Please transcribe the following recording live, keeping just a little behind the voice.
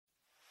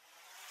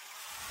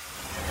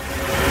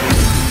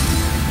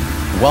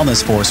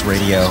Wellness Force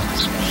Radio.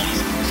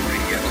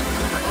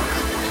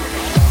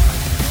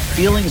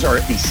 Feelings are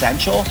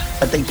essential,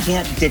 but they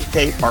can't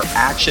dictate our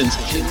actions.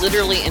 We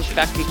literally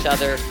infect each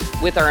other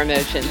with our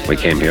emotions. We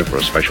came here for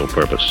a special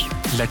purpose.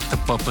 Let the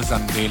purpose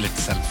unveil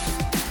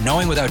itself.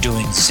 Knowing without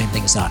doing is the same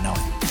thing as not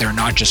knowing. They're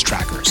not just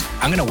trackers.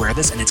 I'm going to wear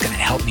this and it's going to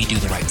help me do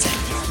the right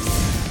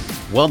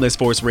thing. Wellness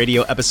Force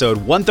Radio episode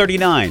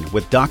 139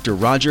 with Dr.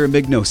 Roger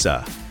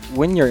Mignosa.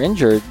 When you're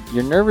injured,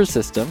 your nervous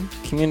system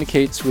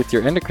communicates with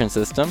your endocrine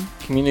system,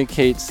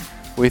 communicates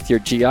with your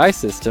GI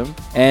system,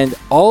 and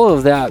all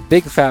of that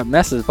big fat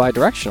mess is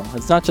bidirectional.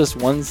 It's not just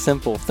one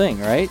simple thing,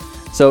 right?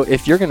 So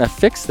if you're going to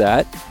fix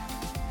that,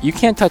 you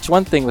can't touch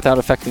one thing without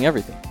affecting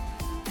everything.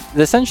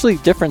 The essentially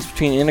difference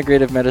between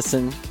integrative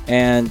medicine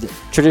and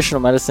traditional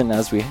medicine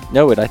as we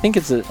know it, I think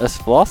it's a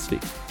philosophy.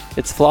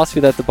 It's a philosophy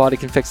that the body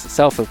can fix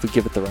itself if we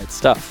give it the right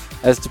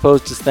stuff, as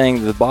opposed to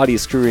saying the body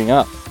is screwing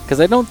up. Because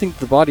I don't think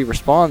the body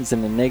responds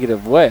in a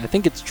negative way. I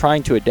think it's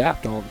trying to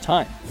adapt all the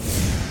time.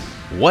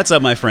 What's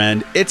up, my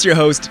friend? It's your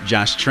host,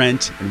 Josh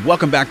Trent, and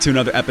welcome back to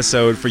another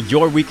episode for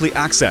your weekly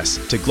access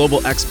to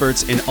global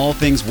experts in all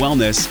things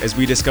wellness as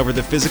we discover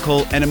the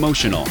physical and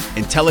emotional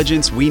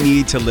intelligence we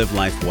need to live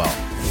life well.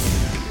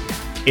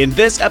 In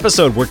this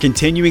episode, we're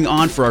continuing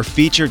on for our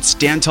featured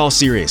Stand Tall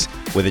series.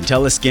 With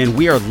IntelliSkin,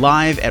 we are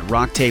live at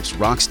RockTape's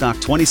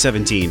Rockstock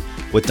 2017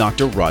 with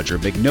Dr. Roger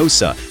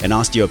Mignosa, an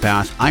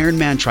osteopath,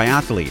 Ironman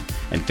triathlete,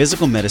 and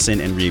physical medicine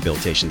and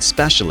rehabilitation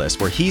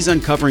specialist, where he's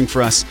uncovering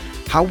for us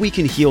how we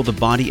can heal the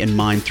body and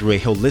mind through a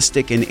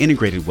holistic and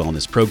integrated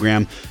wellness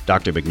program.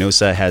 Dr.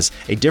 Mignosa has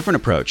a different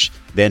approach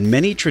than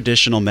many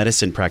traditional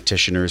medicine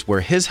practitioners, where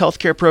his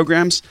healthcare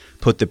programs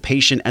put the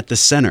patient at the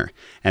center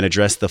and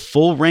address the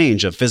full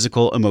range of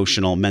physical,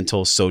 emotional,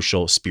 mental,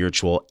 social,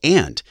 spiritual,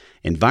 and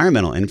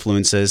environmental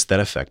influences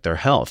that affect our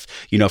health.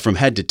 You know, from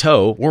head to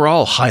toe, we're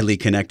all highly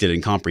connected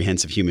and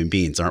comprehensive human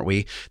beings, aren't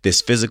we?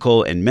 This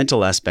physical and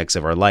mental aspects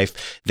of our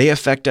life, they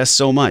affect us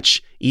so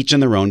much, each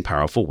in their own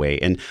powerful way,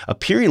 and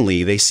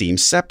appearingly they seem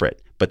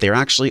separate, but they're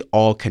actually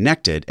all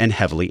connected and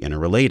heavily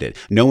interrelated.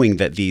 Knowing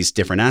that these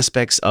different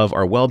aspects of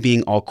our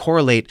well-being all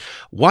correlate,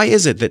 why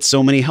is it that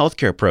so many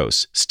healthcare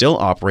pros still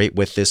operate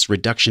with this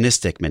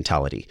reductionistic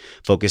mentality,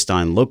 focused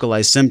on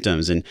localized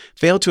symptoms, and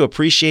fail to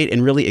appreciate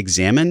and really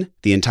examine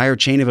the entire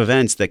chain of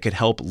events that could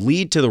help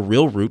lead to the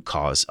real root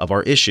cause of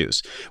our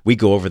issues? We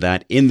go over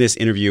that in this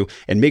interview,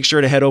 and make sure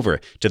to head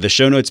over to the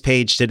show notes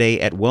page today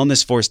at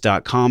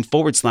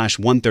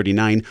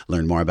wellnessforce.com/139.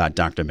 Learn more about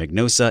Dr.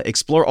 Mignosa,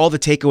 explore all the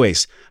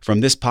takeaways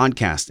from this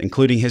podcast,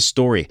 including his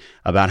story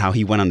about how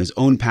he went on his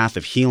own path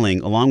of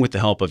healing, along with the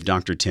help of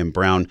Dr. Tim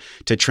Brown,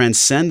 to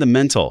transcend the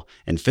mental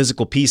and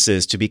physical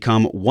pieces to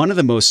become one of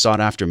the most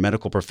sought-after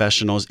medical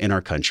professionals in our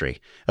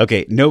country.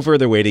 Okay, no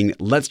further waiting.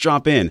 Let's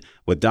drop in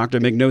with Dr.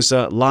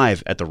 Mignosa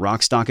live at the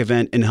Rockstock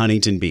event in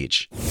Huntington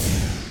Beach.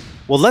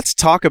 Well, let's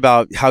talk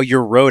about how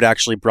your road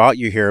actually brought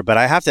you here, but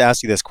I have to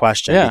ask you this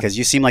question because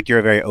you seem like you're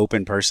a very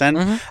open person.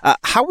 Mm-hmm.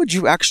 How would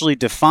you actually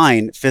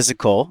define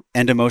physical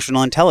and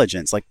emotional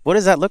intelligence? Like, what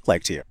does that look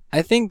like to you?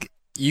 I think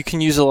you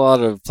can use a lot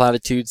of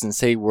platitudes and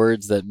say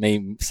words that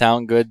may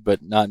sound good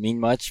but not mean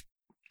much.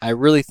 I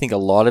really think a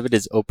lot of it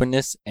is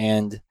openness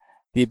and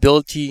the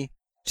ability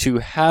to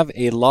have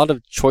a lot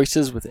of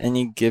choices with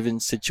any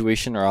given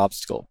situation or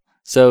obstacle.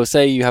 So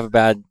say you have a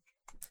bad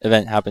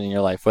event happen in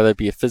your life, whether it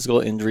be a physical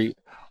injury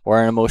or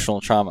an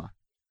emotional trauma.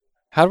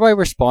 How do I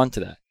respond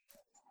to that?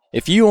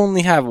 If you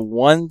only have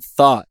one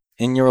thought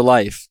in your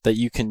life that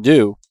you can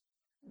do,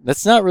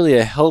 that's not really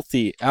a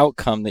healthy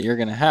outcome that you're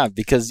going to have,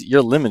 because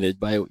you're limited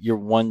by your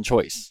one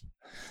choice.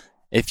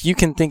 If you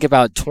can think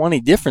about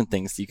 20 different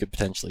things that you could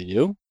potentially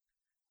do,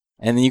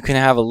 and then you can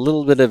have a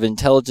little bit of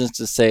intelligence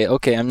to say,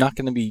 okay, I'm not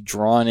going to be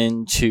drawn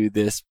into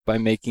this by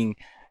making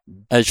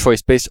a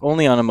choice based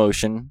only on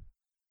emotion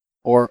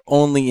or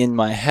only in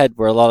my head,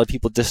 where a lot of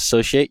people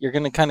disassociate. You're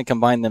going to kind of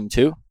combine them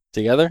two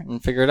together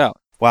and figure it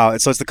out. Wow.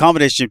 So it's the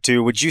combination of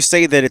two. Would you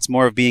say that it's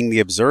more of being the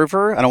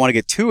observer? I don't want to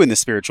get too in the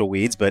spiritual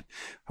weeds, but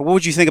what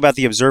would you think about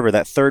the observer,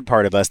 that third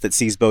part of us that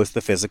sees both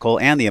the physical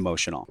and the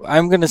emotional?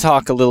 I'm going to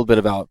talk a little bit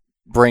about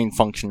brain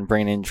function,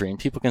 brain injury, and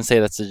people can say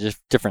that's a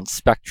different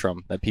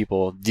spectrum that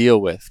people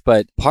deal with.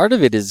 But part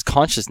of it is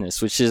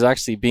consciousness, which is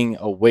actually being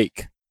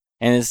awake.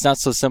 And it's not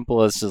so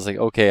simple as just like,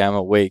 okay, I'm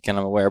awake and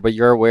I'm aware, but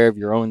you're aware of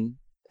your own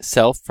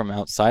self from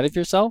outside of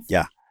yourself.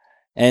 Yeah.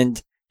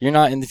 And you're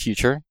not in the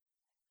future.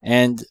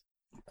 And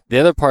the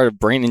other part of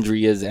brain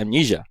injury is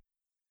amnesia.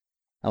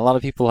 A lot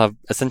of people have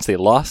essentially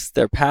lost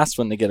their past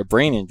when they get a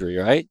brain injury,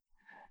 right?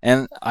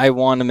 And I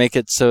want to make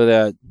it so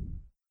that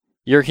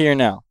you're here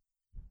now.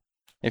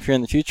 If you're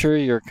in the future,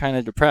 you're kind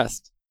of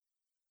depressed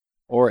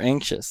or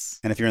anxious.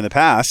 And if you're in the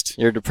past,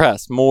 you're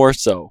depressed, more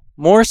so.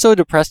 More so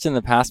depressed in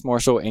the past,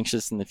 more so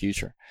anxious in the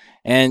future.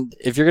 And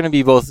if you're going to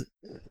be both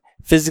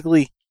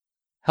physically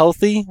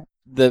healthy,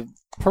 the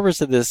purpose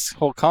of this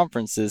whole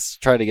conference is to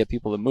try to get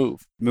people to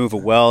move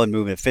well and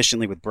move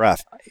efficiently with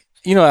breath.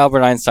 You know,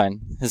 Albert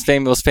Einstein, his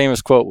most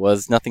famous quote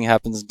was, "Nothing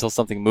happens until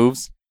something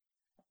moves."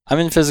 I'm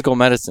in physical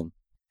medicine.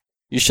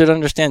 You should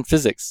understand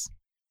physics.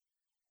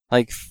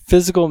 Like,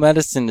 physical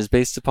medicine is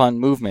based upon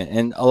movement.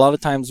 And a lot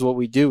of times what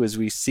we do is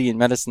we see in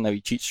medicine that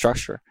we teach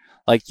structure.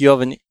 Like, you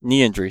have a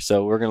knee injury,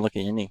 so we're going to look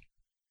at your knee.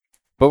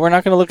 But we're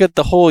not going to look at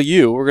the whole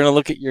you. We're going to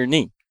look at your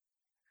knee.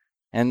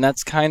 And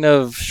that's kind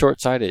of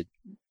short-sighted.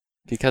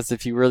 Because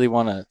if you really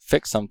want to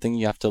fix something,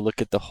 you have to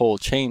look at the whole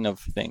chain of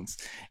things.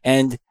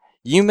 And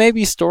you may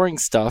be storing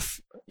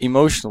stuff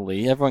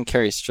emotionally. Everyone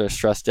carries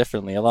stress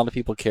differently. A lot of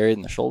people carry it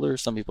in their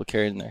shoulders. Some people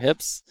carry it in their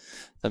hips.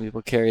 Some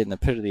people carry it in the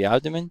pit of the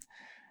abdomen.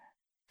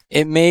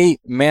 It may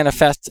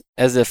manifest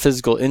as a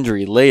physical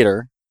injury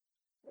later,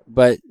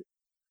 but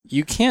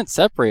you can't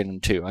separate them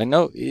two. I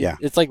know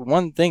it's like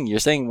one thing. You're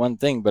saying one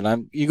thing, but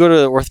you go to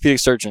the orthopedic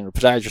surgeon or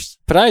podiatrist.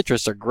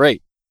 Podiatrists are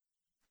great.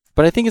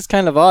 But I think it's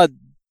kind of odd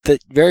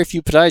that very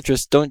few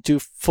podiatrists don't do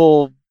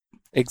full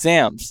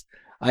exams.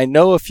 I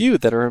know a few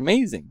that are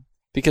amazing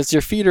because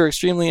your feet are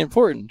extremely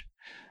important.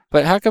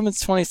 But how come it's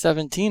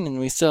 2017 and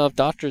we still have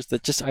doctors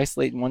that just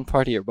isolate in one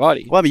part of your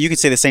body? Well, I mean, you could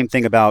say the same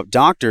thing about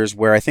doctors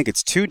where I think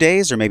it's 2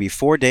 days or maybe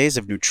 4 days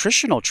of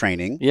nutritional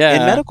training in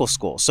medical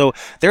school. So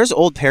there's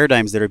old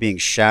paradigms that are being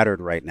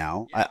shattered right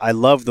now. I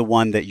love the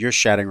one that you're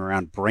shattering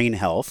around brain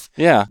health.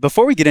 Yeah.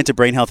 Before we get into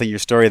brain health in your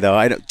story,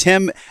 though,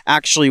 Tim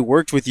actually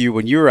worked with you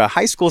when you were a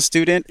high school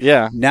student.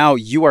 Yeah. Now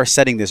you are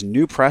setting this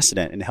new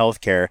precedent in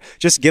healthcare.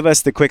 Just give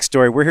us the quick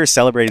story. We're here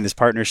celebrating this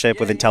partnership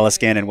with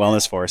IntelliScan and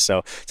Wellness Force.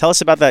 So tell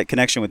us about that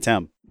connection with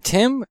Tim.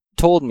 Tim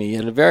told me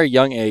at a very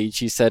young age,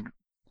 he said,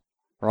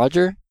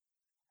 Roger,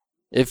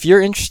 if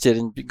you're interested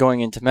in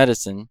going into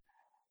medicine,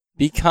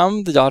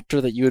 become the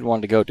doctor that you would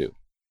want to go to.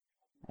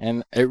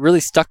 And it really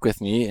stuck with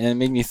me and it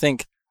made me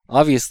think,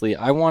 obviously,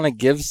 I want to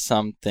give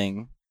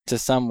something to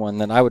someone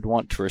that I would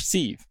want to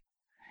receive.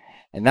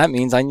 And that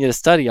means I need to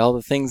study all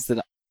the things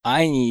that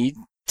I need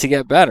to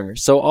get better.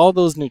 So all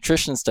those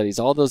nutrition studies,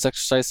 all those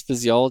exercise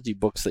physiology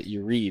books that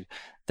you read,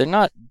 they're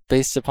not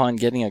based upon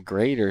getting a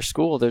grade or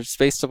school. They're just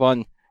based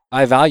upon,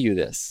 I value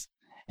this.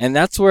 And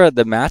that's where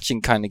the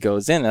matching kind of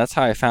goes in. That's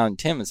how I found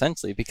Tim,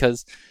 essentially,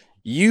 because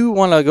you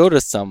want to go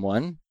to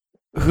someone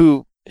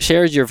who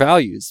shares your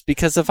values.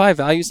 Because if I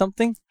value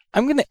something,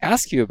 I'm going to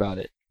ask you about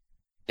it.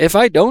 If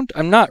I don't,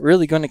 I'm not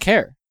really going to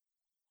care.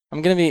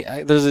 I'm going to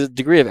be, there's a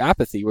degree of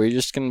apathy where you're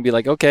just going to be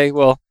like, okay,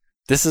 well,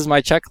 this is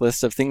my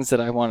checklist of things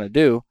that I want to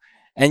do.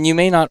 And you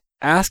may not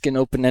ask an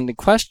open-ended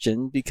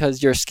question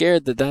because you're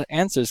scared that that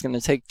answer is going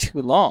to take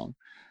too long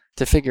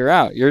to figure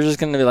out. You're just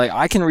going to be like,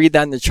 I can read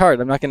that in the chart.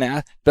 I'm not going to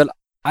ask, but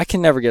I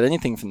can never get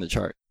anything from the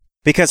chart.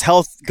 Because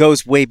health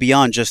goes way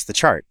beyond just the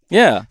chart.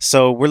 Yeah.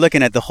 So we're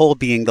looking at the whole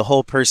being, the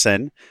whole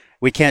person.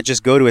 We can't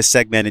just go to a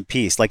segmented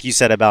piece. Like you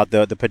said about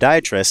the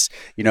podiatrists,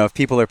 you know, if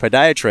people are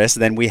podiatrists,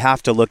 then we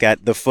have to look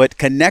at the foot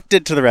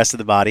connected to the rest of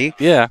the body.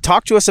 Yeah.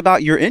 Talk to us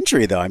about your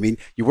injury, though. I mean,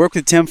 you worked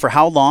with Tim for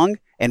how long?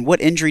 And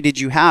what injury did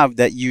you have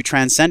that you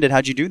transcended?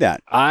 How'd you do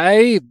that?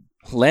 I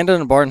landed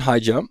on a bar and high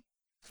jump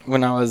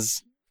when I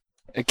was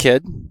a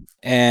kid,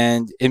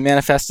 and it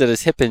manifested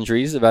as hip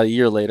injuries about a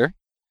year later.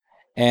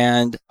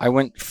 And I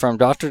went from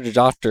doctor to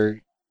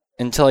doctor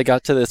until I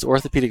got to this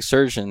orthopedic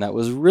surgeon that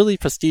was really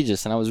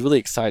prestigious, and I was really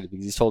excited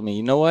because he told me,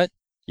 you know what?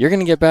 You're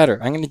going to get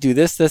better. I'm going to do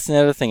this, this, and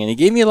the other thing. And he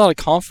gave me a lot of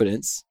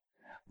confidence,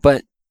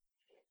 but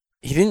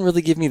he didn't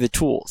really give me the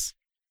tools.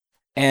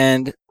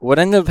 And what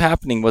ended up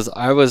happening was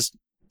I was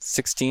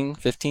 16,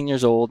 15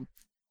 years old,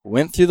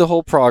 went through the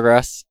whole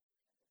progress,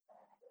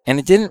 and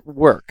it didn't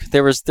work.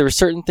 There were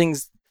certain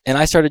things, and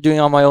I started doing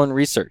all my own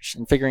research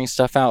and figuring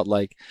stuff out,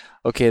 like,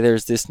 okay,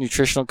 there's this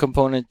nutritional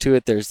component to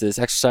it, there's this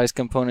exercise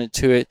component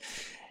to it,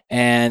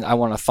 and I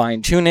want to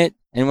fine-tune it.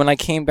 And when I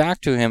came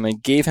back to him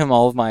and gave him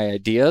all of my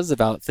ideas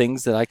about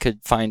things that I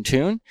could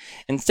fine-tune,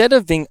 instead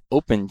of being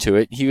open to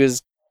it, he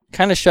was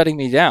kind of shutting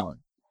me down,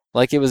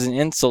 like it was an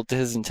insult to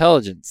his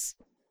intelligence.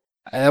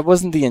 That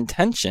wasn't the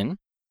intention.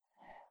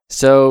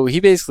 So he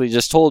basically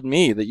just told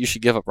me that you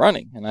should give up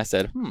running. And I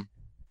said,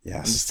 yes.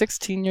 I'm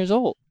 16 years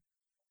old.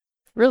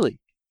 Really?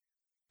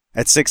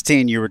 At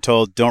 16, you were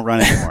told, don't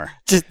run anymore.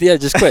 just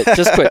quit.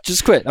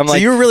 Just quit. I'm so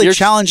like, you were really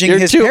challenging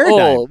his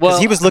paradigm because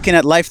he was looking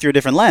at life through a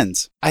different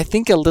lens. I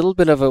think a little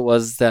bit of it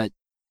was that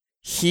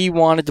he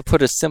wanted to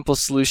put a simple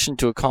solution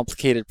to a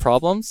complicated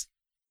problems,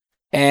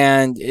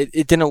 and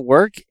it didn't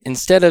work.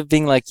 Instead of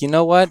being like, you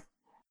know what?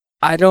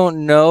 I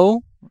don't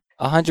know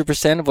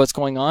 100% of what's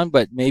going on,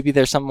 but maybe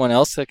there's someone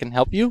else that can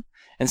help you.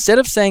 Instead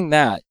of saying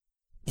that,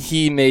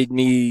 he made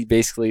me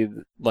basically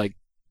like,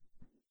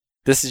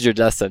 this is your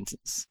death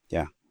sentence.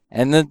 Yeah.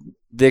 And then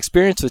the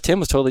experience with Tim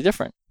was totally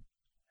different.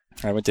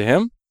 I went to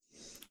him,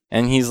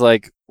 and he's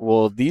like,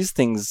 well, these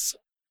things,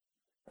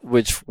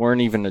 which weren't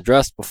even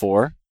addressed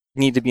before,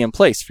 need to be in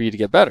place for you to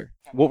get better.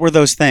 What were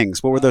those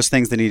things? What were those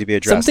things that need to be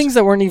addressed? Some things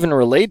that weren't even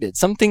related.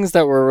 Some things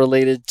that were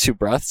related to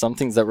breath. Some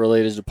things that were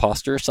related to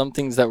posture. Some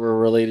things that were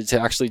related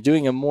to actually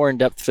doing a more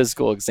in-depth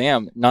physical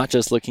exam, not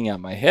just looking at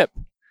my hip.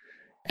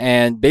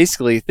 And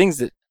basically things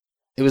that,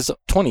 it was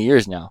 20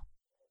 years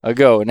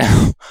ago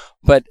now,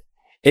 but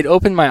it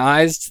opened my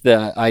eyes to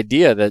the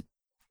idea that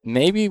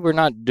maybe we're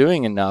not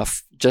doing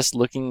enough just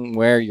looking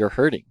where you're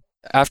hurting.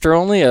 After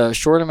only a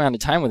short amount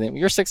of time with him,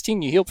 you're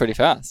 16, you heal pretty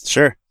fast.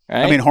 Sure.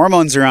 Right? I mean,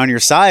 hormones are on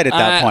your side at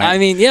that point. I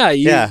mean,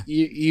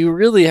 you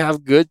really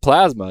have good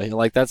plasma.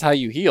 Like, that's how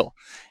you heal.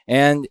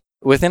 And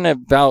within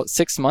about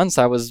 6 months,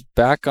 I was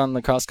back on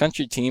the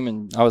cross-country team,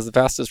 and I was the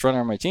fastest runner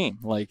on my team.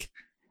 Like,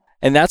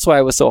 and that's why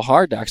it was so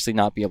hard to actually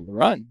not be able to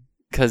run,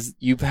 because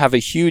you have a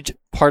huge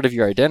part of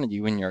your identity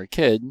when you're a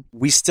kid.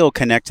 We still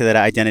connect to that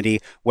identity,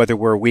 whether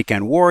we're a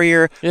weekend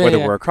warrior, whether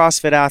we're a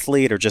CrossFit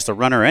athlete, or just a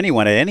runner,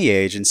 anyone at any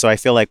age. And so I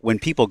feel like when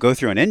people go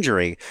through an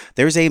injury,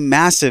 there's a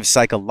massive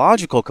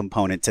psychological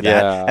component to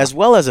that, as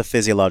well as a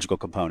physiological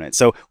component.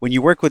 So when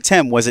you work with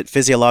Tim, was it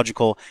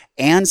physiological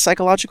and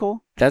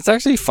psychological? That's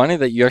actually funny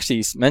that you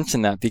actually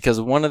mentioned that, because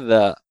one of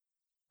the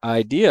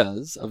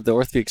ideas of the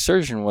orthopedic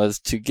surgeon was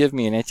to give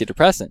me an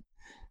antidepressant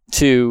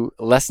to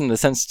lessen the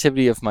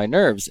sensitivity of my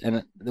nerves.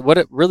 And what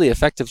it really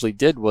effectively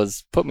did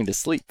was put me to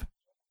sleep.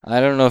 I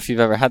don't know if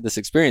you've ever had this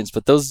experience,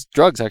 but those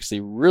drugs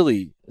actually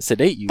really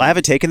sedate you. I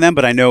haven't taken them,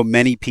 but I know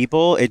many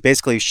people, it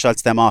basically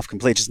shuts them off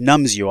completely. It just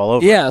numbs you all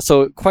over. Yeah,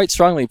 so it quite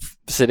strongly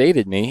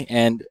sedated me.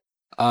 And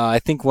I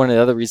think one of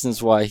the other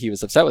reasons why he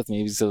was upset with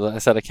me was because I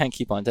said, I can't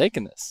keep on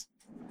taking this.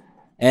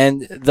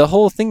 And the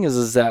whole thing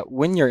is that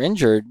when you're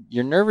injured,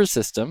 your nervous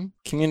system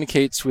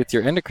communicates with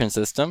your endocrine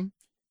system,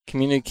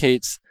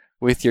 communicates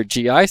with your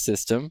GI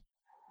system,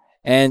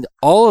 and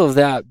all of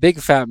that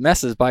big fat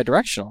mess is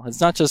bidirectional. It's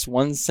not just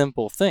one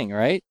simple thing,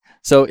 right?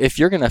 So if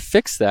you're going to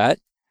fix that,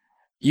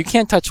 you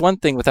can't touch one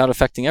thing without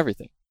affecting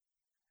everything.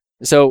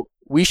 So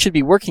we should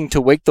be working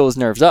to wake those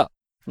nerves up,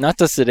 not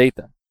to sedate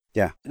them.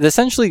 Yeah. The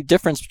essentially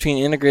difference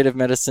between integrative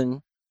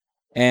medicine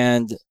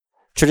and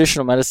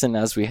traditional medicine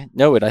as we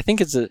know it, I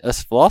think it's a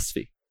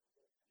philosophy.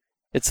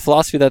 It's a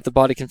philosophy that the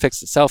body can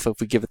fix itself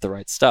if we give it the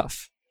right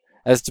stuff,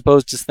 as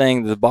opposed to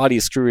saying the body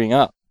is screwing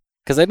up.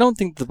 Because I don't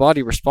think the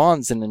body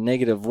responds in a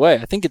negative way.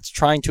 I think it's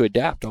trying to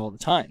adapt all the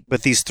time.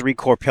 But these 3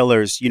 core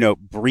pillars,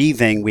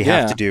 breathing, we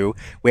have to do.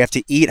 We have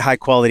to eat high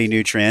quality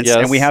nutrients,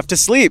 and we have to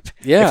sleep.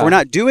 Yeah. If we're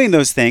not doing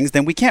those things,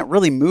 then we can't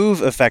really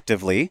move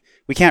effectively.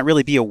 We can't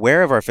really be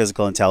aware of our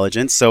physical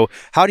intelligence. So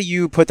how do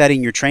you put that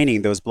in your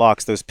training, those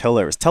blocks, those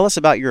pillars? Tell us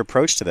about your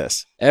approach to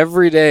this.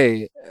 Every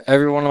day,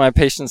 every one of my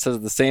patients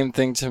says the same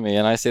thing to me,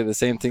 and I say the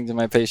same thing to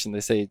my patient.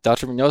 They say,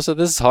 Dr. Munoza,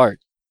 this is hard.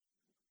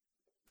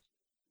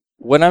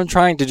 What I'm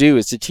trying to do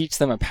is to teach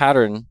them a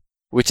pattern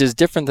which is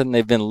different than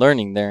they've been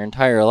learning their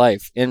entire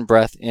life in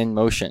breath, in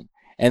motion.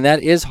 And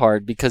that is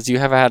hard because you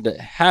have had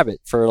a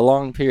habit for a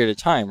long period of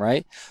time,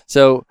 right?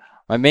 So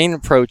my main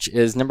approach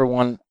is, number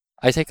one,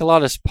 I take a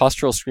lot of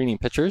postural screening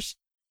pictures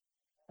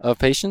of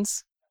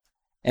patients,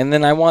 and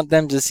then I want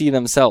them to see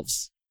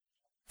themselves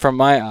from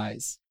my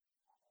eyes.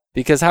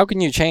 Because how can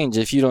you change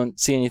if you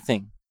don't see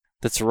anything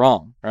that's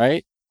wrong,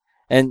 right?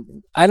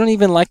 And I don't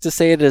even like to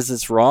say it as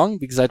it's wrong,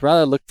 because I'd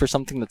rather look for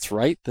something that's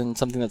right than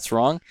something that's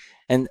wrong,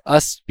 and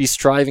us be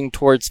striving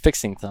towards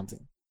fixing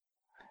something.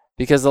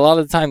 Because a lot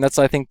of the time, that's,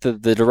 I think,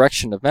 the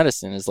direction of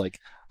medicine is like,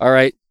 all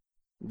right,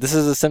 this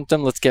is a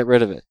symptom, let's get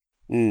rid of it.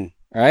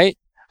 Right?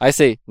 I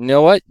say, you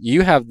know what?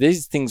 You have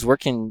these things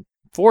working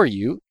for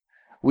you.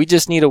 We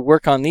just need to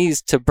work on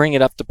these to bring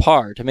it up to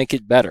par, to make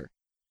it better.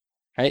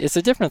 Right? It's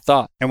a different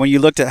thought. And when you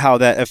looked at how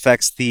that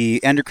affects the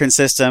endocrine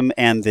system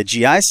and the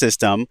GI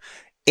system,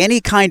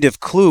 any kind of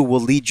clue will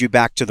lead you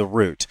back to the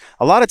root.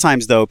 A lot of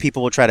times, though,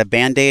 people will try to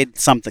band-aid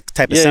some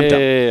type of symptom.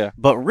 Yeah.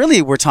 But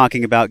really, we're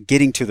talking about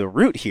getting to the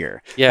root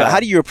here. Yeah. But how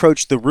do you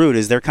approach the root?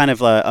 Is there kind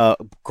of a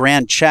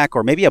grand check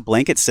or maybe a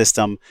blanket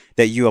system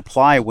that you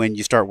apply when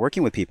you start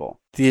working with people?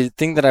 The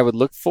thing that I would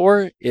look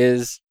for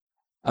is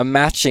a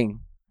matching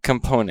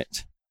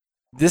component.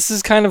 This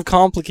is kind of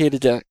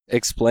complicated to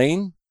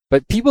explain,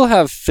 but people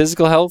have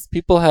physical health,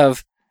 people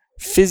have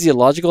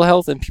physiological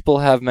health, and people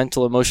have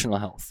mental emotional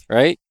health,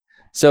 right?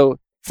 So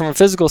from a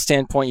physical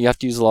standpoint, you have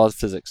to use a lot of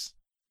physics.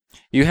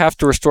 You have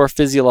to restore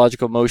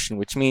physiological motion,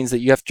 which means that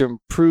you have to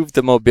improve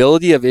the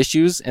mobility of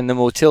issues and the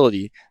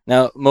motility.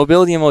 Now,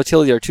 mobility and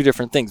motility are two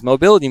different things.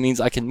 Mobility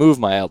means I can move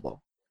my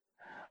elbow.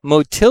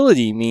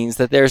 Motility means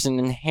that there's an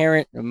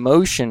inherent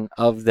motion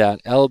of that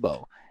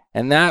elbow.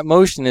 And that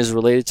motion is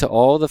related to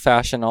all the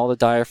fascia and all the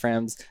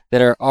diaphragms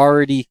that are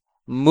already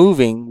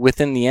moving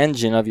within the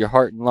engine of your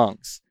heart and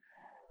lungs.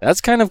 That's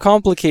kind of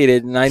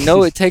complicated, and I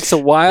know it takes a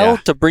while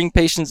to bring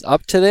patients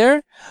up to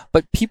there,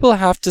 but people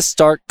have to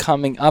start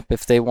coming up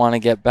if they want to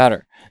get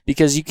better,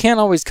 because you can't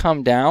always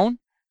come down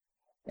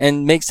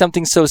and make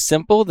something so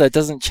simple that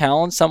doesn't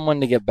challenge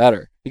someone to get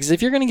better. Because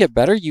if you're going to get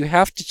better, you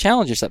have to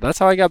challenge yourself. That's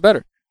how I got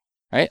better,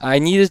 right? I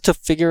needed to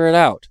figure it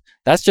out.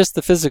 That's just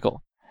the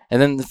physical.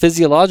 And then the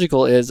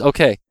physiological is,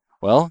 okay,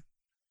 well,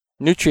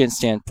 nutrient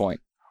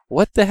standpoint.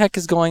 What the heck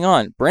is going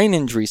on? Brain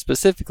injury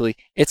specifically,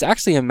 it's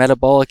actually a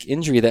metabolic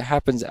injury that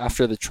happens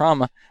after the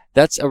trauma.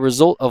 That's a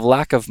result of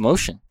lack of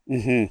motion.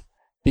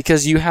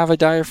 Because you have a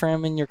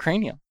diaphragm in your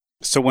cranium.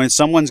 So when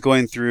someone's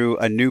going through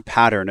a new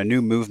pattern, a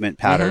new movement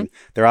pattern,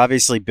 they're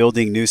obviously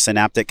building new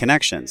synaptic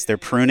connections. They're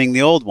pruning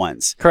the old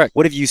ones. Correct.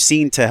 What have you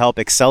seen to help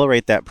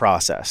accelerate that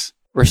process?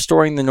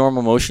 Restoring the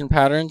normal motion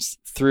patterns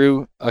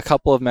through a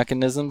couple of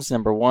mechanisms.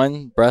 Number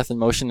one, breath and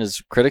motion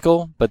is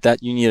critical, but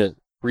that you need to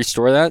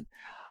restore that.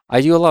 I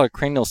do a lot of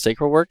cranial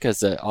sacral work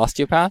as an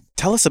osteopath.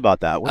 Tell us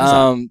about that. What is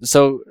that?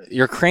 So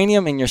your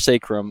cranium and your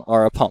sacrum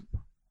are a pump.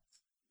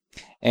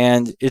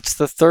 And it's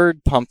the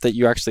third pump that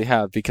you actually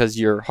have because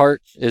your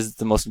heart is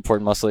the most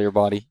important muscle of your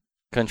body,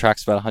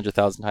 contracts about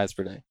 100,000 times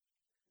per day.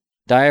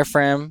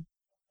 Diaphragm,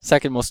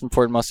 second most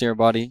important muscle in your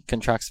body,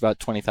 contracts about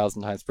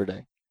 20,000 times per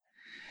day.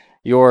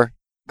 Your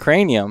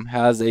cranium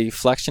has a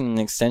flexion and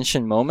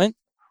extension moment,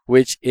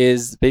 which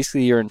is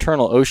basically your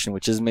internal ocean,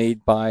 which is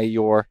made by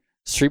your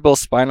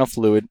cerebrospinal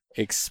fluid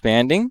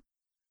expanding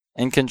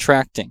and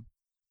contracting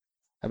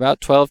about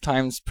 12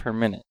 times per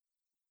minute.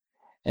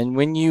 And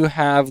when you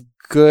have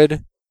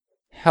good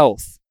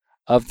health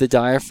of the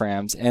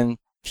diaphragms and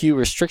few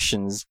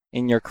restrictions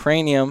in your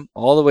cranium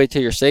all the way to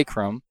your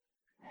sacrum,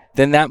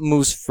 then that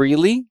moves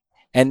freely,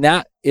 and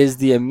that is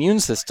the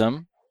immune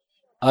system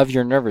of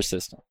your nervous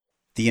system.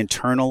 The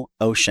internal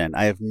ocean.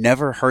 I have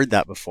never heard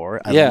that before.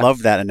 I Yeah.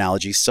 love that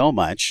analogy so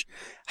much.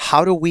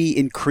 How do we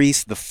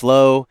increase the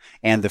flow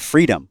and the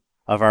freedom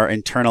of our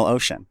internal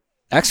ocean?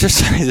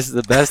 Exercise is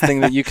the best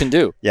thing that you can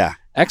do. Yeah.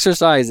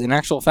 Exercise, in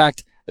actual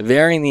fact,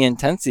 varying the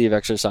intensity of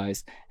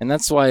exercise. And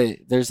that's why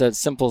there's that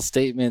simple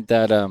statement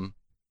that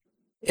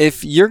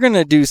if you're going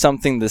to do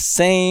something the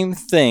same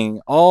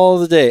thing all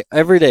the day,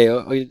 every day,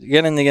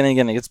 again and again and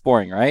again, it gets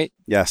boring, right?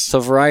 Yes. So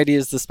variety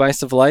is the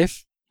spice of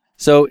life.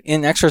 So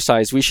in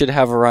exercise, we should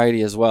have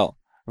variety as well.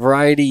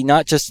 Variety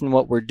not just in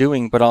what we're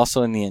doing, but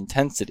also in the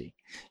intensity.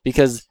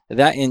 Because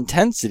that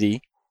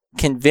intensity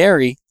can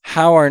vary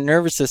how our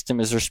nervous system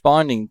is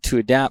responding to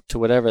adapt to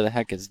whatever the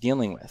heck it's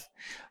dealing with.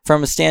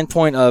 From a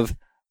standpoint of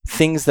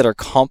things that are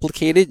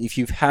complicated, if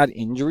you've had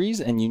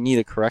injuries and you need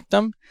to correct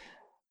them,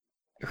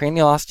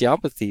 cranial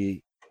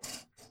osteopathy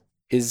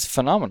is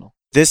phenomenal.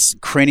 This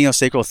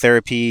craniosacral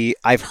therapy,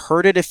 I've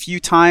heard it a few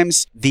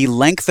times. The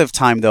length of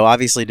time, though,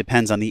 obviously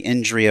depends on the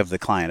injury of the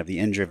client, of the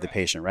injury of the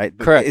patient, right?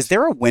 But Correct. is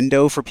there a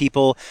window for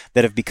people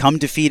that have become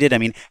defeated? I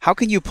mean, how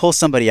can you pull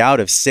somebody out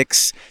of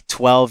 6,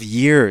 12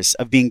 years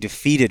of being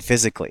defeated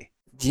physically?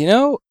 Do you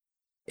know,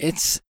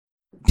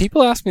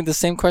 people ask me the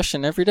same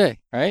question every day,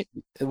 right?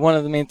 One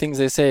of the main things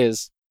they say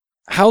is,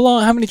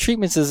 how many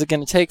treatments is it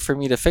going to take for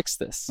me to fix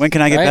this? When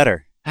can I get Right?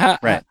 better?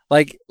 Right.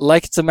 Like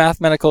it's a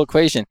mathematical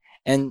equation.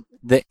 And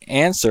the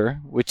answer,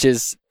 which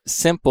is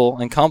simple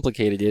and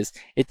complicated, is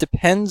it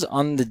depends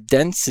on the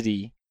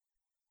density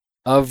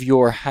of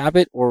your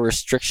habit or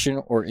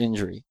restriction or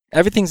injury.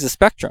 Everything's a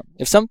spectrum.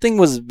 If something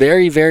was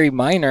very, very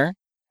minor,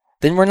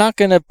 then we're not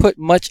going to put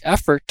much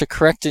effort to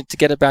correct it to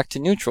get it back to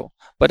neutral.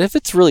 But if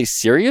it's really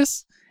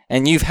serious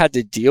and you've had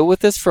to deal with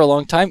this for a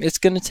long time, it's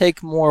going to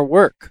take more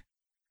work.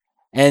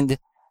 And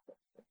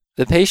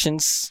the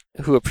patients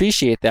who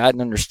appreciate that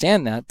and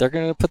understand that, they're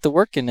going to put the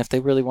work in if they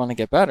really want to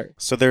get better.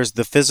 So there's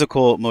the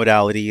physical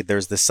modality,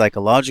 there's the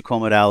psychological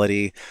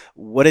modality.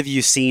 What have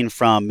you seen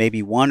from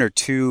maybe 1 or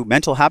 2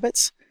 mental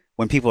habits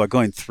when people are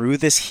going through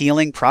this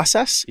healing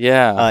process?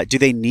 Yeah. Do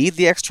they need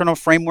the external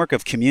framework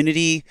of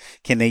community?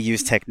 Can they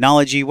use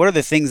technology? What are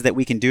the things that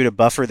we can do to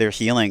buffer their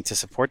healing to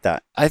support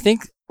that? I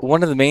think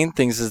one of the main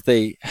things is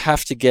they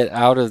have to get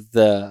out of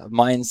the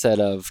mindset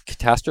of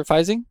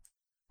catastrophizing,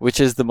 which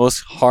is the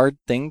most hard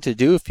thing to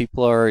do if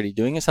people are already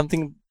doing it.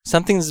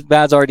 Something's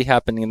bad's already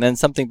happening, and then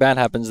something bad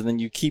happens, and then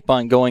you keep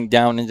on going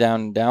down and down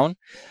and down.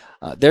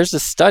 There's a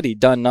study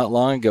done not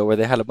long ago where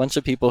they had a bunch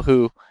of people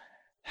who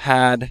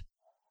had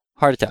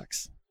heart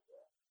attacks.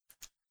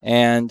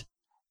 And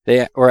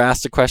they were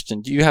asked a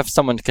question, do you have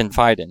someone to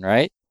confide in,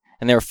 right?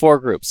 And there were 4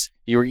 groups.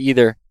 You were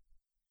either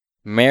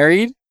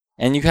married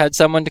and you had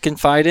someone to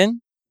confide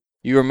in.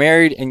 You were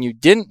married and you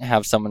didn't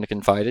have someone to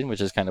confide in, which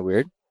is kind of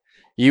weird.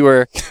 You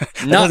were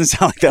That doesn't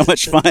sound like that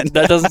much fun.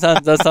 That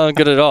doesn't sound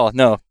good at all.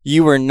 No.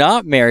 You were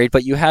not married,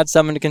 but you had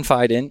someone to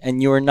confide in,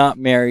 and you were not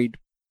married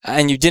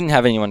and you didn't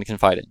have anyone to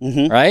confide in,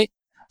 Mhm. right?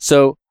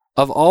 So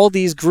of all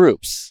these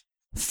groups,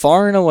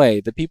 far and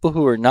away, the people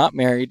who were not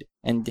married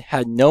and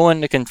had no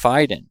one to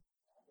confide in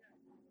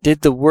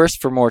did the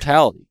worst for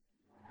mortality.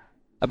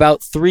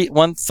 About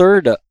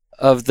 1/3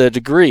 of the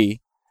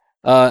degree,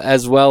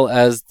 as well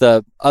as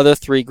the other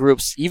 3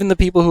 groups, even the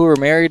people who were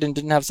married and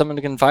didn't have someone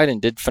to confide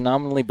in, did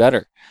phenomenally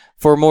better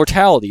for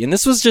mortality. And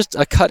this was just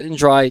a cut and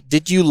dry,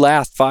 did you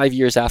last 5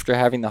 years after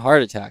having the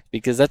heart attack?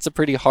 Because that's a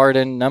pretty hard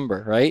end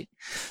number, right?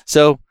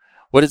 So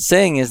what it's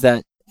saying is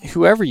that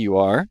whoever you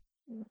are,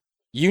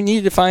 you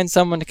need to find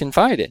someone to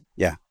confide in.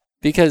 Yeah.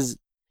 Because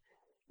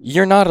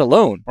you're not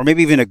alone. Or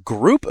maybe even a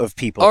group of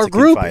people Or to a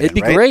group, confide it'd be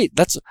in, right? great.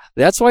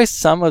 That's why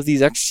some of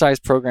these exercise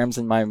programs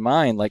in my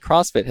mind, like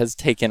CrossFit, has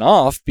taken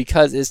off,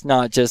 because it's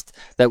not just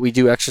that we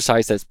do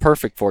exercise that's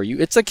perfect for you.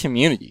 It's a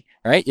community,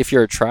 right? If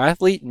you're a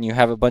triathlete and you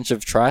have a bunch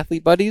of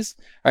triathlete buddies,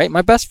 right?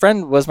 My best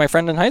friend was my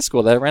friend in high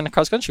school that I ran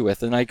cross country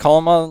with, and I call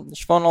him on the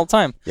phone all the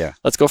time. Yeah.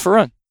 Let's go for a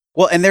run.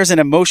 Well, and there's an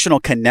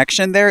emotional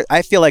connection there.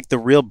 I feel like the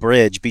real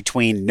bridge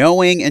between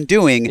knowing and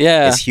doing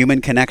is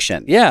human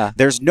connection. Yeah.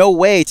 There's no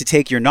way to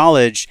take your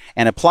knowledge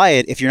and apply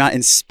it if you're not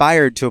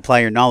inspired to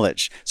apply your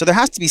knowledge. So there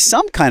has to be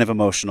some kind of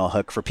emotional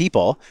hook for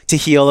people to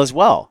heal as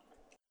well.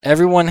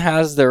 Everyone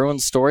has their own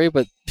story,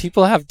 but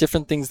people have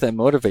different things that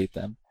motivate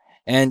them.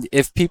 And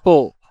if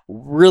people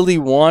really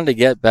want to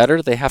get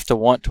better, they have to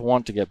want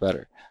to get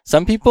better.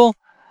 Some people,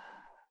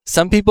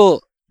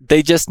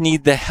 they just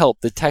need the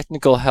help, the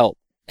technical help.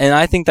 And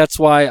I think that's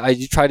why I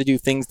try to do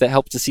things that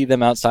help to see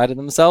them outside of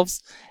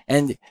themselves.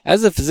 And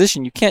as a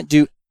physician, you can't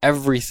do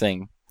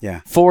everything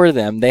for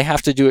them. They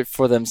have to do it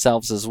for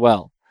themselves as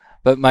well.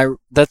 But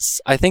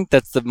I think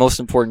that's the most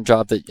important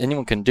job that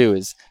anyone can do,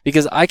 is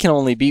because I can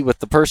only be with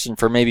the person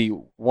for maybe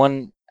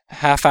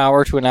 1/2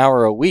 hour to an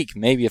hour a week,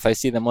 maybe if I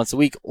see them once a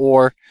week,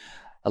 or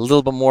a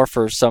little bit more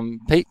for some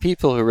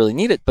people who really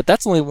need it. But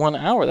that's only 1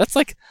 hour. That's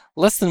like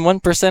less than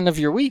 1% of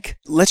your week.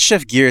 Let's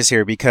shift gears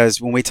here,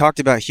 because when we talked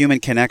about human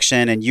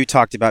connection and you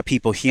talked about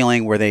people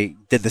healing, where they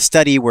did the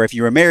study where if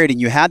you were married and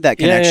you had that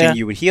connection,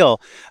 you would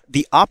heal.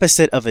 The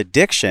opposite of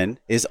addiction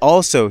is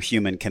also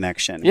human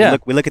connection. Yeah.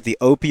 We look at the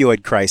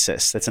opioid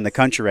crisis that's in the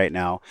country right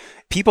now.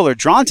 People are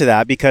drawn to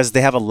that because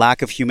they have a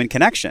lack of human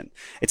connection.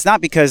 It's not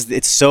because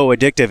it's so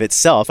addictive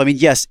itself. I mean,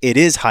 yes, it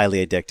is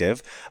highly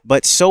addictive,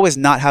 but so is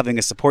not having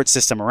a support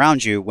system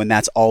around you when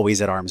that's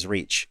always at arm's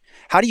reach.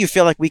 How do you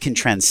feel like we can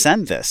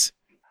transcend this?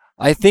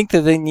 I think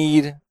that they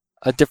need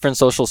a different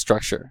social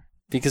structure,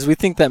 because we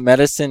think that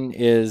medicine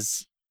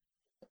is,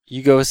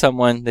 you go with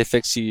someone, they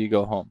fix you, you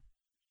go home,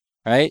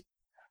 right?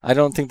 I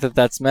don't think that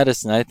that's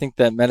medicine. I think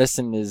that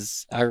medicine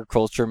is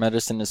agriculture,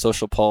 medicine is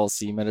social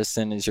policy,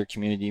 medicine is your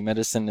community,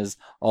 medicine is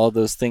all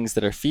those things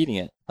that are feeding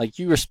it. Like,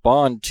 you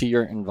respond to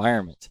your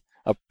environment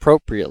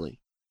appropriately.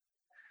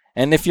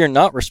 And if you're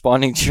not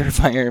responding to your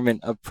environment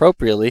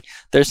appropriately,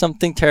 there's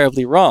something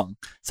terribly wrong.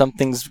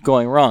 Something's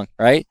going wrong,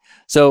 right?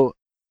 So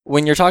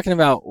when you're talking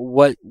about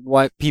what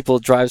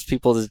drives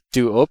people to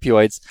do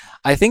opioids,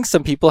 I think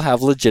some people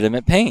have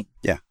legitimate pain.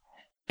 Yeah.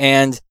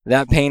 And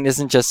that pain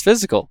isn't just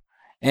physical.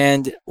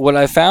 And what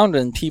I found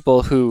in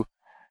people who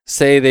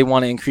say they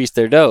want to increase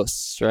their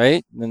dose,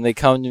 right? Then they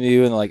come to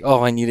you and they're like,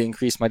 oh, I need to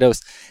increase my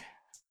dose.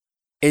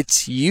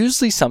 It's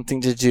usually something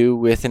to do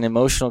with an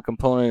emotional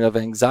component of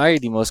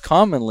anxiety most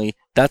commonly.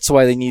 That's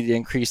why they need to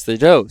increase the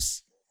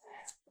dose.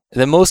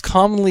 The most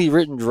commonly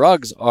written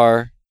drugs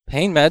are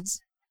pain meds,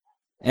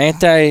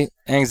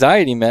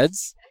 anti-anxiety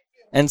meds,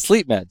 and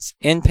sleep meds,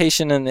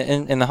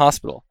 inpatient in the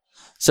hospital.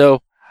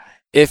 So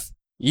if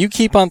you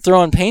keep on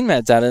throwing pain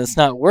meds at it and it's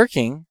not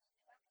working,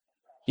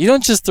 you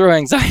don't just throw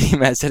anxiety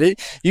meds at it.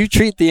 You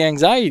treat the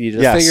anxiety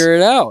to figure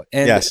it out.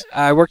 And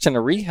I worked in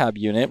a rehab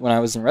unit when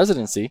I was in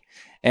residency,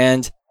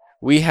 and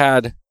we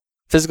had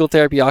physical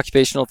therapy,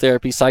 occupational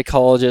therapy,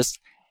 psychologists,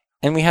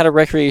 and we had a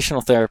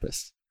recreational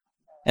therapist.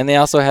 And they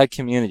also had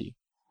community.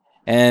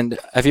 And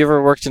have you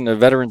ever worked in a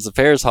Veterans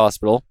Affairs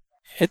hospital?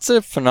 It's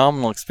a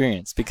phenomenal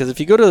experience, because if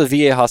you go to the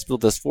VA hospital,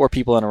 there's 4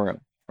 people in a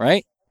room,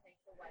 right?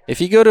 If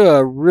you go to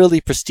a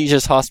really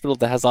prestigious hospital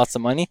that has lots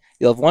of money,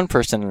 you'll have 1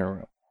 person in a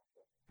room.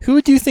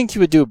 Who do you think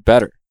you would do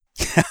better?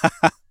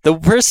 The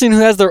person who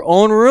has their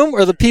own room,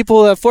 or the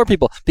people who have 4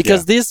 people?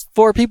 Because these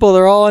 4 people,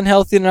 they're all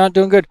unhealthy and not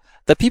doing good.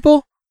 The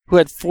people who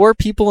had 4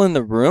 people in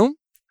the room,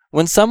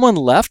 when someone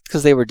left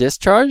because they were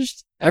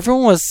discharged,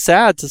 everyone was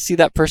sad to see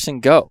that person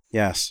go.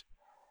 Yes.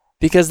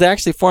 Because they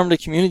actually formed a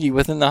community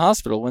within the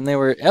hospital when they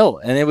were ill.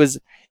 And it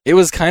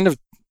was kind of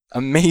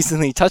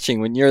amazingly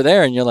touching when you're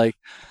there and you're like,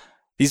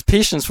 these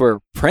patients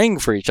were praying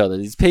for each other.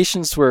 These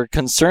patients were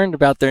concerned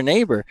about their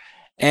neighbor.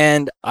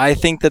 And I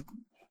think that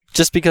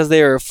just because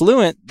they are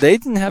affluent, they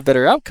didn't have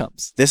better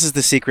outcomes. This is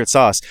the secret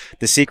sauce.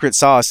 The secret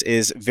sauce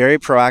is very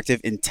proactive,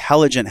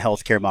 intelligent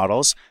healthcare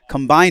models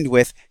combined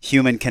with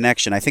human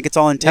connection. I think it's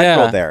all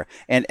integral there.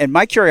 And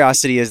my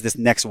curiosity is this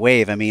next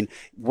wave. I mean,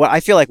 I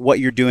feel like what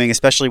you're doing,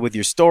 especially with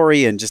your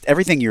story and just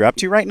everything you're up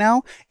to right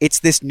now, it's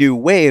this new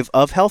wave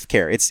of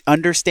healthcare. It's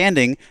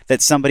understanding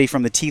that somebody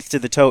from the teeth to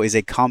the toe is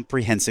a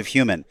comprehensive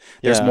human.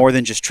 There's more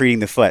than just treating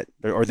the foot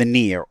or the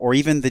knee or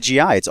even the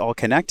GI. It's all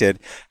connected.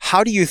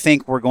 How do you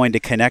think we're going to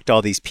connect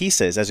all these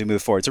pieces as we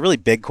move forward? It's a really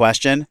big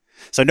question.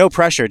 So no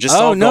pressure. Just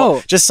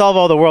solve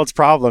all the world's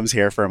problems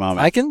here for a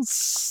moment.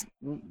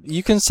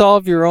 You can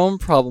solve your own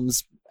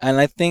problems. And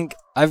I think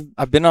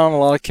I've been on a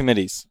lot of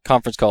committees,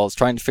 conference calls,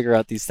 trying to figure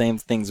out these same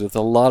things with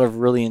a lot of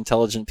really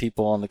intelligent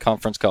people on the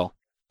conference call.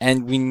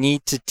 And we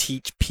need to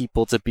teach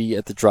people to be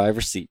at the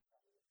driver's seat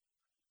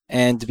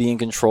and to be in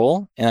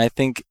control. And I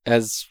think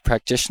as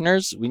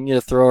practitioners, we need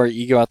to throw our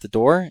ego out the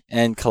door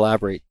and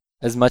collaborate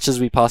as much as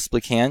we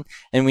possibly can.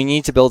 And we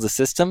need to build a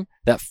system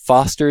that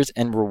fosters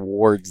and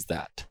rewards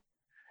that.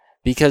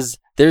 Because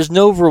there's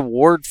no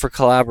reward for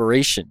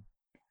collaboration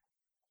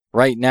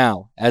right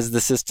now as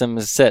the system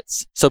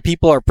sits. So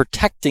people are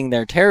protecting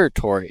their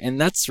territory, and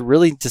that's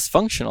really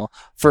dysfunctional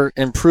for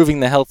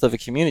improving the health of a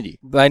community.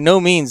 By no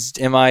means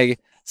am I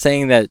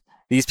saying that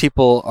these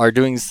people are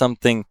doing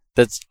something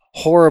that's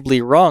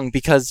horribly wrong,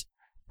 because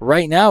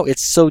right now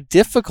it's so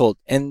difficult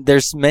and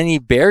there's many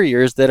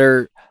barriers that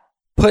are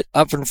put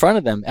up in front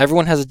of them.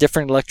 Everyone has a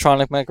different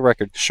electronic medical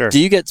record. Sure. Do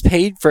you get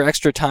paid for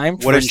extra time?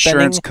 What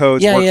insurance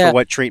codes work for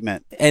what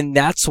treatment? And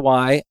that's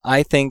why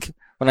I think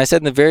when I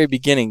said in the very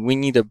beginning, we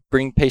need to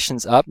bring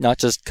patients up, not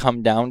just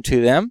come down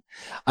to them.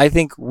 I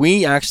think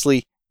we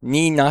actually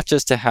need not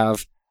just to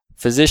have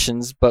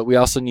physicians, but we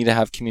also need to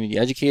have community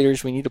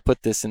educators. We need to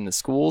put this in the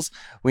schools.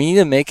 We need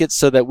to make it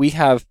so that we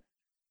have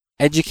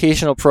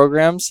educational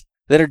programs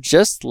that are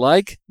just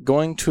like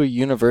going to a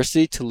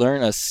university to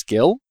learn a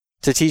skill,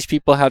 to teach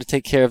people how to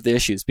take care of the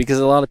issues. Because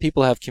a lot of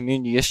people have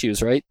community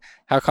issues, right?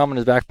 How common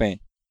is back pain?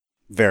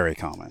 Very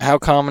common. How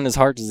common is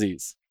heart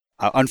disease?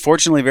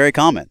 Unfortunately, very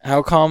common.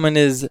 How common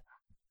is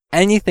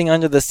anything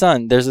under the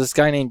sun? There's this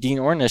guy named Dean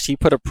Ornish. He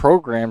put a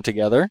program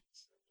together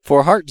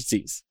for heart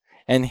disease.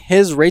 And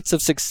his rates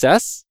of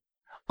success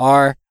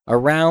are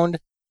around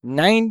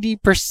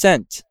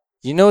 90%.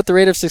 You know what the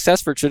rate of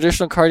success for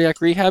traditional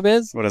cardiac rehab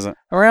is? What is it?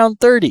 Around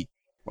 30.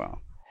 Wow.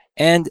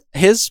 And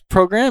his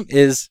program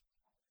is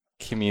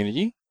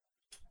community,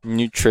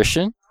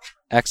 nutrition,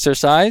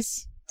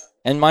 exercise,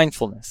 and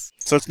mindfulness.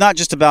 So it's not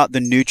just about the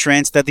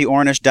nutrients that the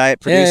Ornish diet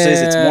produces.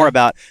 Yeah. It's more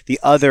about the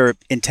other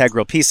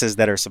integral pieces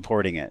that are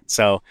supporting it.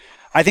 So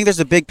I think there's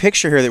a big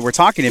picture here that we're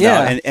talking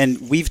about. Yeah.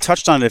 And we've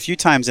touched on it a few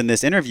times in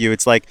this interview.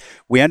 It's like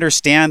we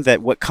understand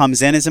that what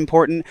comes in is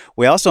important.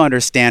 We also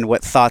understand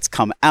what thoughts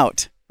come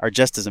out are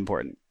just as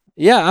important.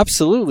 Yeah,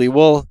 absolutely.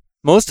 Well,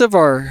 most of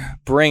our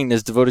brain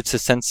is devoted to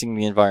sensing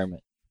the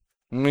environment.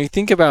 When we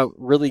think about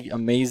really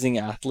amazing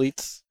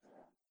athletes,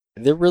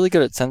 they're really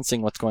good at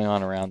sensing what's going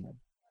on around them.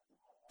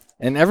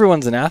 And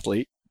everyone's an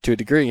athlete to a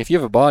degree. If you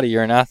have a body,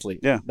 you're an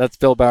athlete. Yeah. That's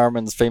Bill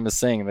Bowerman's famous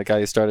saying, the guy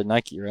who started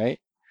Nike, right?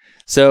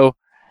 So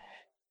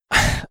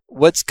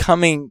what's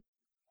coming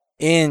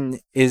in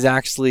is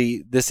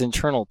actually this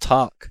internal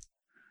talk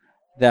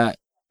that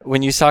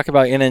when you talk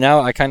about in and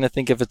out, I kind of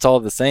think if it's all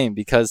the same,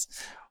 because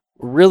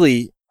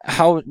really,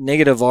 how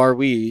negative are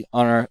we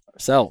on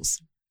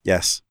ourselves?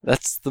 Yes.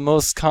 That's the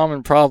most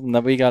common problem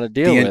that we got to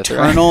deal with. The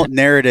internal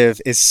narrative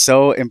is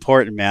so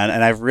important, man.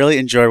 And I've really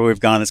enjoyed where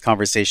we've gone in this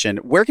conversation.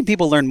 Where can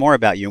people learn more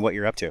about you and what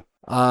you're up to?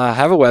 I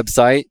have a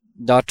website,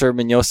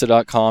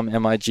 drminosa.com,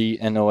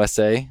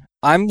 MIGNOSA.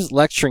 I'm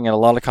lecturing at a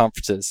lot of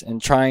conferences and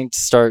trying to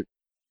start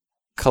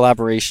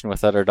collaboration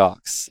with other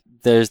docs.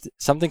 There's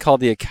something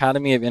called the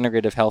Academy of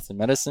Integrative Health and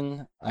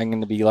Medicine. I'm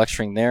going to be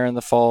lecturing there in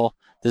the fall.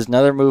 There's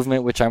another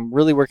movement which I'm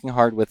really working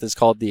hard with. It's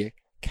called the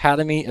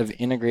Academy of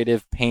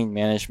Integrative Pain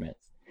Management.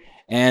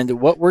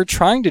 And what we're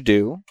trying to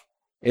do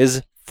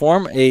is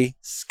form a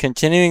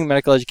continuing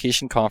medical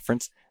education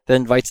conference that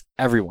invites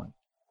everyone.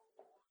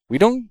 We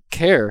don't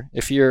care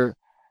if you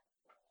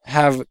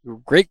have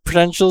great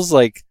credentials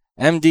like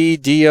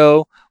MD,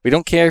 DO. We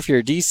don't care if you're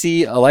a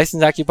DC, a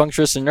licensed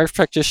acupuncturist, a nurse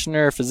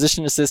practitioner, a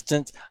physician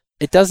assistant.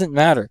 It doesn't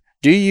matter.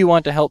 Do you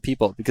want to help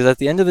people? Because at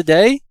the end of the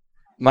day,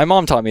 my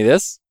mom taught me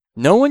this.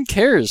 No one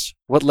cares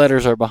what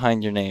letters are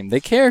behind your name. They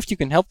care if you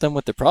can help them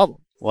with the problem.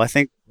 Well, I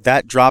think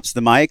that drops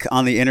the mic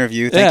on the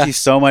interview. Thank you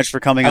so much for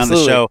coming on the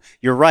show.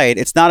 You're right.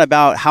 It's not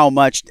about how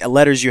much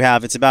letters you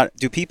have. It's about,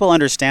 do people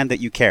understand that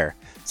you care?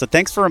 So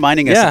thanks for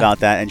reminding us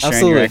about that and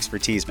sharing your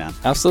expertise, man.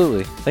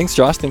 Absolutely. Thanks,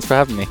 Josh. Thanks for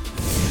having me.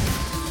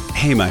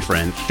 Hey, my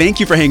friend, thank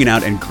you for hanging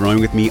out and growing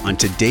with me on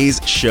today's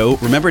show.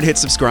 Remember to hit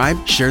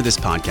subscribe, share this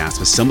podcast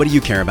with somebody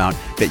you care about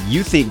that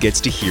you think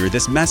gets to hear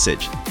this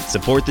message.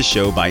 Support the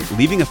show by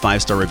leaving a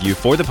 5-star review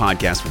for the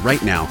podcast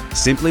right now,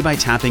 simply by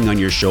tapping on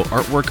your show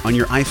artwork on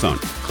your iPhone.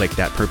 Click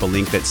that purple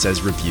link that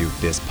says review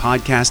this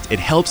podcast. It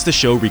helps the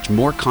show reach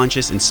more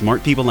conscious and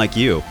smart people like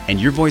you, and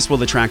your voice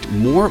will attract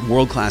more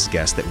world-class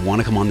guests that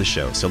want to come on the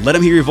show. So let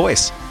them hear your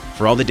voice.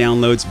 For all the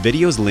downloads,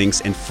 videos,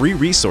 links, and free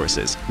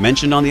resources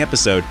mentioned on the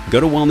episode, go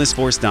to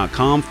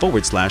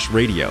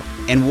wellnessforce.com/radio.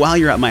 And while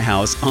you're at my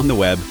house on the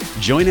web,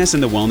 join us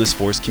in the Wellness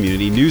Force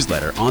community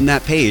newsletter on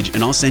that page,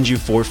 and I'll send you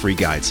 4 free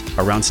guides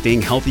around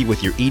staying healthy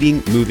with your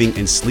eating, moving,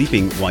 and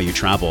sleeping while you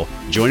travel.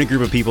 Join a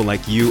group of people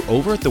like you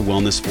over at the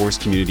Wellness Force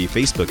community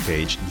Facebook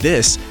page.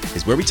 This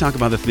is where we talk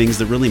about the things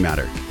that really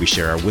matter. We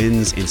share our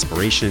wins,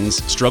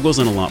 inspirations, struggles,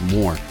 and a lot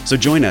more. So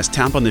join us,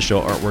 tap on the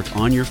show artwork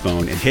on your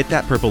phone, and hit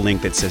that purple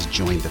link that says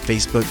join the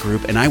Facebook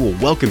group, and I will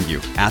welcome you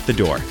at the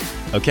door.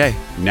 Okay,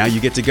 now you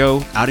get to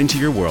go out into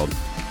your world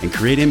and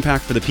create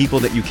impact for the people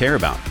that you care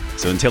about.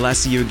 So until I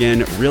see you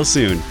again real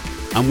soon,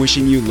 I'm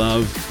wishing you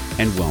love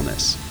and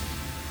wellness.